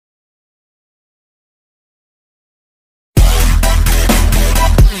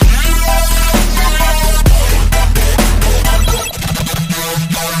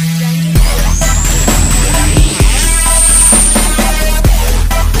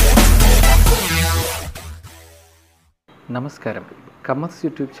നമസ്കാരം, കമ്മസ്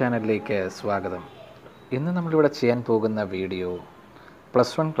യൂട്യൂബ് ചാനലിലേക്ക് സ്വാഗതം. ഇന്ന് നമ്മളിവിടെ ചെയ്യാൻ പോകുന്ന വീഡിയോ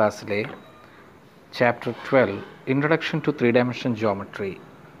 +1 ക്ലാസ്സിലെ chapter 12 introduction to 3 dimension geometry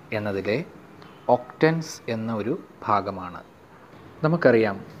എന്നതിലെ ഒക്ടൻസ് എന്ന ഒരു ഭാഗമാണ്.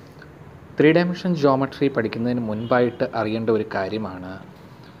 നമുക്കറിയാം, 3 ഡയമെൻഷൻ ജോമെട്രി പഠിക്കുന്നതിന് മുൻപായിട്ട് അറിയേണ്ട ഒരു കാര്യമാണ്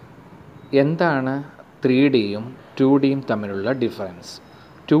എന്താണ് 3Dയും 2Dയും തമ്മിലുള്ള ഡിഫറൻസ്.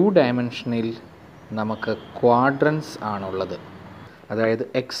 2 ഡയമെൻഷനിൽ നമുക്ക് ക്വാഡ്രൻസ് ആണുള്ളത്. അതായത്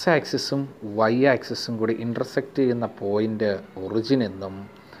എക്സ് ആക്സിസും വൈ ആക്സിസും കൂടി ഇൻ്റർസെക്റ്റ് ചെയ്യുന്ന പോയിൻ്റ് ഒറിജിൻ എന്നും,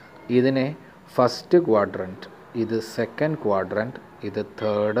 ഇതിനെ ഫസ്റ്റ് ക്വാഡ്രൻറ്റ്, ഇത് സെക്കൻഡ് ക്വാഡ്രൻറ്റ്, ഇത്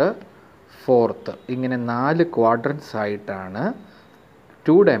തേർഡ്, ഫോർത്ത്, ഇങ്ങനെ 4 ക്വാഡ്രൻസ് ആയിട്ടാണ്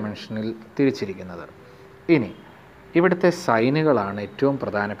 2 ഡയമെൻഷനിൽ തിരിച്ചിരിക്കുന്നത്. ഇനി ഇവിടുത്തെ സൈനുകളാണ് ഏറ്റവും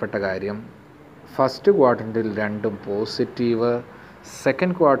പ്രധാനപ്പെട്ട കാര്യം. ഫസ്റ്റ് ക്വാഡ്രൻറ്റിൽ രണ്ടും positive,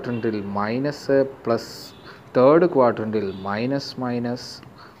 second ക്വാഡ്രൻറ്റിൽ minus plus, third ക്വാഡ്രൻറ്റിൽ minus minus,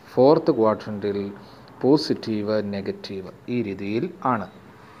 fourth ക്വാഡ്രൻറ്റിൽ positive negative, ഈ രീതിയിൽ ആണ്.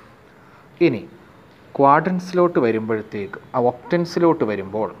 ഇനി ക്വാഡ്രൻസിലോട്ട് വരുമ്പോഴത്തേക്ക്, ഒക്ടൻസിലോട്ട്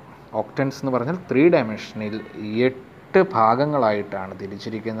വരുമ്പോൾ, ഒക്ടൻസ് എന്ന് പറഞ്ഞാൽ 3 ഡയമെൻഷനിൽ 8 ഭാഗങ്ങളായിട്ടാണ്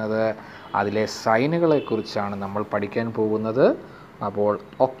തിരിച്ചിരിക്കുന്നത്. അതിലെ സൈനുകളെക്കുറിച്ചാണ് നമ്മൾ പഠിക്കാൻ പോകുന്നത്. അപ്പോൾ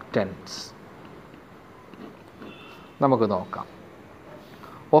ഒക്ടൻസ് നമുക്ക് നോക്കാം.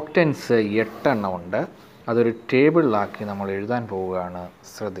 ഒക്ടൻസ് 8 എണ്ണം ഉണ്ട്. അതൊരു ടേബിളിലാക്കി നമ്മൾ എഴുതാൻ പോവുകയാണ്.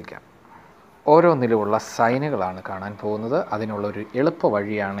 ശ്രദ്ധിക്കാം. ഓരോന്നിലുമുള്ള സൈനുകളാണ് കാണാൻ പോകുന്നത്. അതിനുള്ളൊരു എളുപ്പ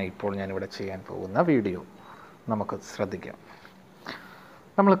വഴിയാണ് ഇപ്പോൾ ഞാനിവിടെ ചെയ്യാൻ പോകുന്ന വീഡിയോ. നമുക്ക് ശ്രദ്ധിക്കാം.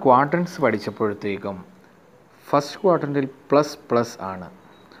 നമ്മൾ ക്വാഡ്രൻസ് പഠിച്ചപ്പോഴത്തേക്കും ഫസ്റ്റ് ക്വാഡ്രൻറ്റിൽ പ്ലസ് പ്ലസ് ആണ്.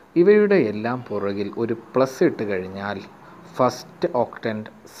 ഇവയുടെ എല്ലാം പുറകിൽ ഒരു പ്ലസ് ഇട്ട് കഴിഞ്ഞാൽ first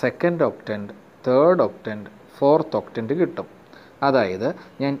octant, second octant, third octant, fourth octant കിട്ടും. അതായത്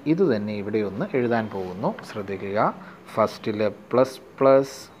ഞാൻ ഇത് തന്നെ ഇവിടെ ഒന്ന് എഴുതാൻ പോകുന്നു. ശ്രദ്ധിക്കുക. ഫസ്റ്റിൽ plus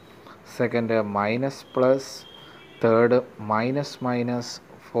plus, second minus plus, third minus minus,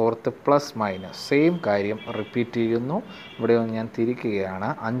 fourth plus minus. Same കാര്യം റിപ്പീറ്റ് ചെയ്യുന്നു. ഇവിടെ ഒന്ന് ഞാൻ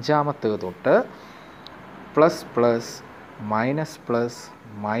തിരിക്കുകയാണ്. അഞ്ചാമത്തേത് തൊട്ട് plus plus, minus plus,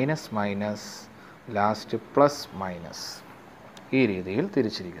 minus minus, last plus minus, ഈ രീതിയിൽ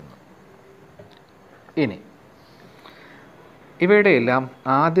തിരിച്ചിരിക്കുന്നു. ഇനി ഇവയുടെ എല്ലാം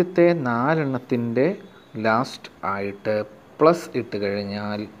ആദ്യത്തെ 4 എണ്ണത്തിൻ്റെ ലാസ്റ്റ് ആയിട്ട് പ്ലസ് ഇട്ട്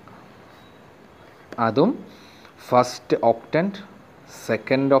കഴിഞ്ഞാൽ അതും first octant,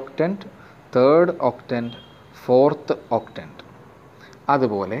 second octant, third octant, fourth octant.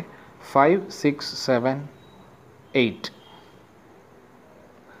 അതുപോലെ 5, 6, 7, 8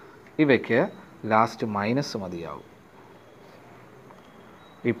 ഇവയ്ക്ക് ലാസ്റ്റ് മൈനസ് മതിയാവും.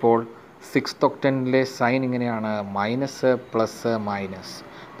 ഇപ്പോൾ 6th ഒക്ടൻറ്റിലെ സൈൻ ഇങ്ങനെയാണ്, മൈനസ് പ്ലസ് മൈനസ്.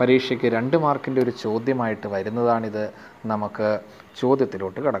 പരീക്ഷയ്ക്ക് 2 മാർക്കിൻ്റെ ഒരു ചോദ്യമായിട്ട് വരുന്നതാണിത്. നമുക്ക്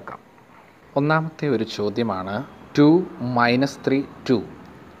ചോദ്യത്തിലോട്ട് കടക്കാം. ഒന്നാമത്തെ ഒരു ചോദ്യമാണ് 2 മൈനസ് 3 2.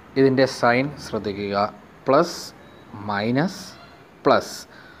 ഇതിൻ്റെ സൈൻ ശ്രദ്ധിക്കുക. Plus minus plus,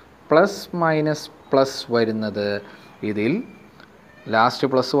 plus minus plus വരുന്നത് ഇതിൽ ലാസ്റ്റ്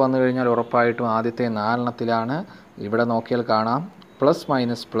പ്ലസ് വന്നു കഴിഞ്ഞാൽ ഉറപ്പായിട്ടും ആദ്യത്തെ 4 എണ്ണത്തിലാണ്. ഇവിടെ നോക്കിയാൽ കാണാം പ്ലസ്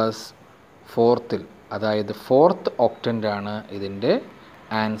മൈനസ് പ്ലസ് ഫോർത്തിൽ, അതായത് ഫോർത്ത് ഒക്ടൻ്റ് ആണ് ഇതിൻ്റെ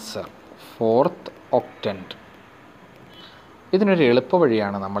ആൻസർ. Fourth octant. ഇതിനൊരു എളുപ്പ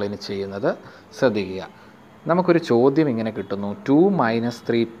വഴിയാണ് നമ്മളിനി ചെയ്യുന്നത്. ശ്രദ്ധിക്കുക. നമുക്കൊരു ചോദ്യം ഇങ്ങനെ കിട്ടുന്നു, 2 മൈനസ്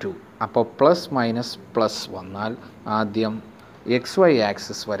 3 2. അപ്പോൾ പ്ലസ് മൈനസ് പ്ലസ് വന്നാൽ ആദ്യം എക്സ് വൈ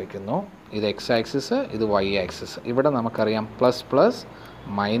ആക്സിസ് വരയ്ക്കുന്നു. ഇത് എക്സ് ആക്സിസ്, ഇത് വൈ ആക്സിസ്. ഇവിടെ നമുക്കറിയാം plus plus,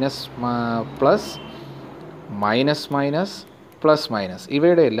 minus plus, minus minus, plus minus.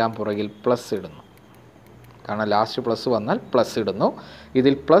 ഇവയുടെ എല്ലാം പുറകിൽ പ്ലസ് ഇടുന്നു. കാരണം ലാസ്റ്റ് പ്ലസ് വന്നാൽ പ്ലസ് ഇടുന്നു.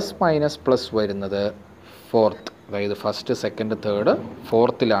 ഇതിൽ പ്ലസ് മൈനസ് പ്ലസ് വരുന്നത് ഫോർത്ത്, അതായത് ഫസ്റ്റ്, സെക്കൻഡ്, തേർഡ്,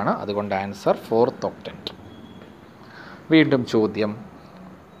 ഫോർത്തിലാണ്. അതുകൊണ്ട് ആൻസർ ഫോർത്ത് ഒക്ടൻറ്റ്. വീണ്ടും ചോദ്യം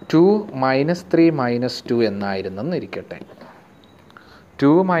 2 മൈനസ് 3 മൈനസ് 2 എന്നായിരുന്നെന്ന് ഇരിക്കട്ടെ.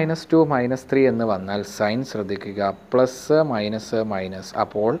 2 മൈനസ് 2 മൈനസ് 3 എന്ന് വന്നാൽ സൈൻ ശ്രദ്ധിക്കുക. Plus minus minus.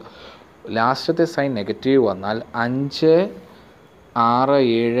 അപ്പോൾ ലാസ്റ്റത്തെ സൈൻ നെഗറ്റീവ് വന്നാൽ 5, 6,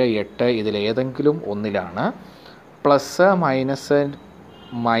 7, 8 ഇതിലേതെങ്കിലും ഒന്നിലാണ്. പ്ലസ് മൈനസ്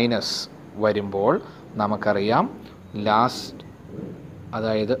മൈനസ് വരുമ്പോൾ നമുക്കറിയാം ലാസ്റ്റ്,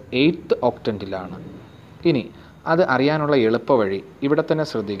 അതായത് 8th ഒക്ടൻറ്റിലാണ്. ഇനി അത് അറിയാനുള്ള എളുപ്പ വഴി ഇവിടെ തന്നെ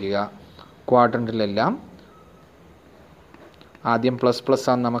ശ്രദ്ധിക്കുക. ക്വാഡ്രൻറ്റിലെല്ലാം ആദ്യം പ്ലസ് പ്ലസ്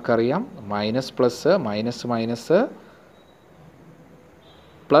ആണെന്ന് നമുക്കറിയാം. Minus plus, minus minus,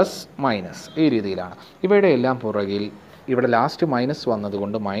 plus minus, ഈ രീതിയിലാണ്. ഇവയുടെ എല്ലാം പുറകിൽ ഇവിടെ ലാസ്റ്റ് മൈനസ്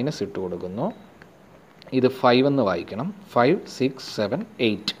വന്നതുകൊണ്ട് മൈനസ് ഇട്ട് കൊടുക്കുന്നു. ഇത് 5 എന്ന് വായിക്കണം. 5, 6, 7,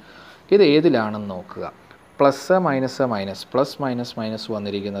 8. ഇത് ഏതിലാണെന്ന് നോക്കുക. Plus minus minus, plus minus minus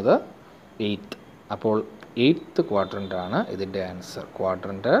വന്നിരിക്കുന്നത് 8th. അപ്പോൾ 8th ക്വാഡ്രൻ്റാണ് ഇതിൻ്റെ ആൻസർ.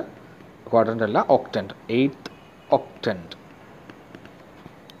 ക്വാഡ്രൻ്റ് അല്ല, ഒക്ടൻ്റ്. 8th octant.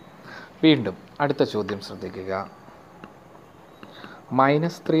 വീണ്ടും അടുത്ത ചോദ്യം ശ്രദ്ധിക്കുക.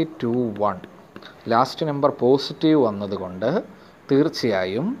 -3 to 1. ലാസ്റ്റ് നമ്പർ പോസിറ്റീവ് വന്നതുകൊണ്ട്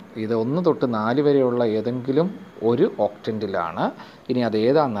തീർച്ചയായും ഇത് 1 തൊട്ട് 4 വരെയുള്ള ഏതെങ്കിലും ഒരു ഒക്ടൻ്റിലാണ്. ഇനി അത്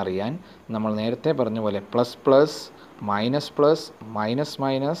ഏതാണെന്നറിയാൻ നമ്മൾ നേരത്തെ പറഞ്ഞ പോലെ plus plus minus plus minus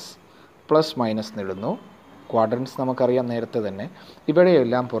minus plus minus നിടുന്നു. Quadrants നമുക്കറിയാം നേരത്തെ തന്നെ.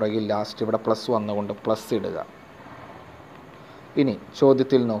 ഇവിടെയെല്ലാം പുറകിൽ ലാസ്റ്റ് ഇവിടെ പ്ലസ് വന്നുകൊണ്ട് പ്ലസ് ഇടുക. ഇനി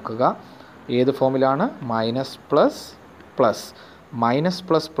ചോദ്യത്തിൽ നോക്കുക, ഏത് ഫോമിലാണ്? Minus plus plus. Minus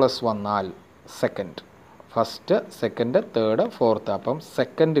plus plus വന്നാൽ second, first, second, third, fourth. അപ്പം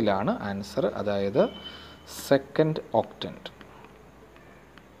സെക്കൻഡിലാണ് ആൻസർ, അതായത് സെക്കൻഡ് ഒക്ടൻ്റ്.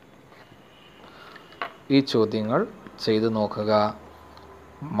 ഈ ചോദ്യങ്ങൾ ചെയ്തു നോക്കുക.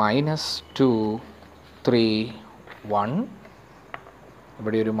 -2 3 1.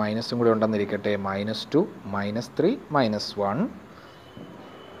 ഇവിടെ ഒരു മൈനസും കൂടി ഉണ്ടെന്നിരിക്കട്ടെ. -2 -3 -1.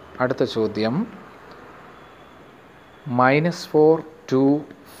 അടുത്ത ചോദ്യം -4 to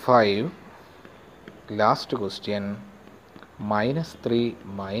 5. Last question -3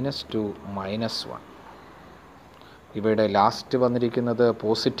 -2 -1. ഇവിടെ ലാസ്റ്റ് വന്നിരിക്കുന്നത്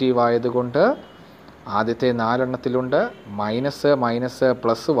പോസിറ്റീവ് ആയതുകൊണ്ട് ആദ്യത്തെ 4 എണ്ണത്തിലുണ്ട്. മൈനസ് മൈനസ്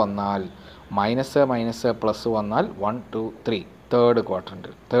പ്ലസ് വന്നാൽ 1 2 3 തേർഡ്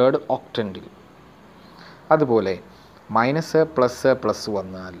ക്വാഡ്രൻ്റിൽ, തേർഡ് ഒക്ടൻ്റിൽ. അതുപോലെ മൈനസ് പ്ലസ് പ്ലസ്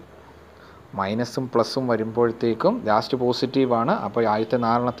വന്നാൽ, മൈനസും പ്ലസും വരുമ്പോഴത്തേക്കും ലാസ്റ്റ് പോസിറ്റീവാണ്. അപ്പോൾ ആദ്യത്തെ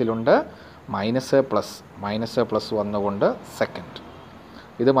 4 എണ്ണത്തിലുണ്ട്. മൈനസ് പ്ലസ് വന്നുകൊണ്ട് സെക്കൻഡ്.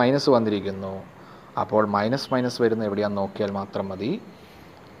 ഇത് മൈനസ് വന്നിരിക്കുന്നു. അപ്പോൾ മൈനസ് മൈനസ് വരുന്നത് എവിടെയാണെന്ന് നോക്കിയാൽ മാത്രം മതി.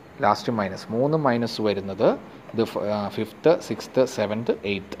 ലാസ്റ്റ് മൈനസ്, 3 മൈനസ് വരുന്നത് ഇത് 5th 6th 7th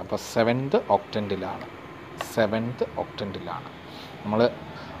 8th. അപ്പോൾ 7th ഒക്ടൻ്റിലാണ്. നമ്മൾ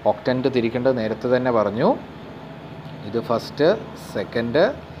ഒക്ടൻ്റ് തിരിക്കേണ്ടത് നേരത്തെ തന്നെ പറഞ്ഞു. ഇത് ഫസ്റ്റ്, സെക്കൻഡ്,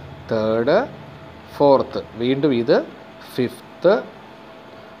 തേർഡ്, ഫോർത്ത്. വീണ്ടും ഇത് 5th,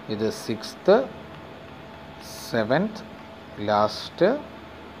 ഇത് 6th, 7th, ലാസ്റ്റ്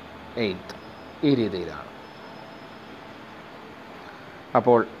 8th. ഈ രീതിയിലാണ്.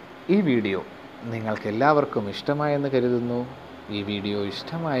 അപ്പോൾ ഈ വീഡിയോ നിങ്ങൾക്ക് എല്ലാവർക്കും ഇഷ്ടമായെന്ന് കരുതുന്നു. ഈ വീഡിയോ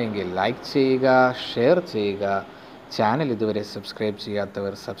ഇഷ്ടമായെങ്കിൽ ലൈക്ക് ചെയ്യുക, ഷെയർ ചെയ്യുക. ചാനൽ ഇതുവരെ സബ്സ്ക്രൈബ്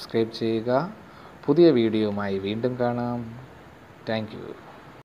ചെയ്യാത്തവർ സബ്സ്ക്രൈബ് ചെയ്യുക. പുതിയ വീഡിയോയുമായി വീണ്ടും കാണാം. Thank you.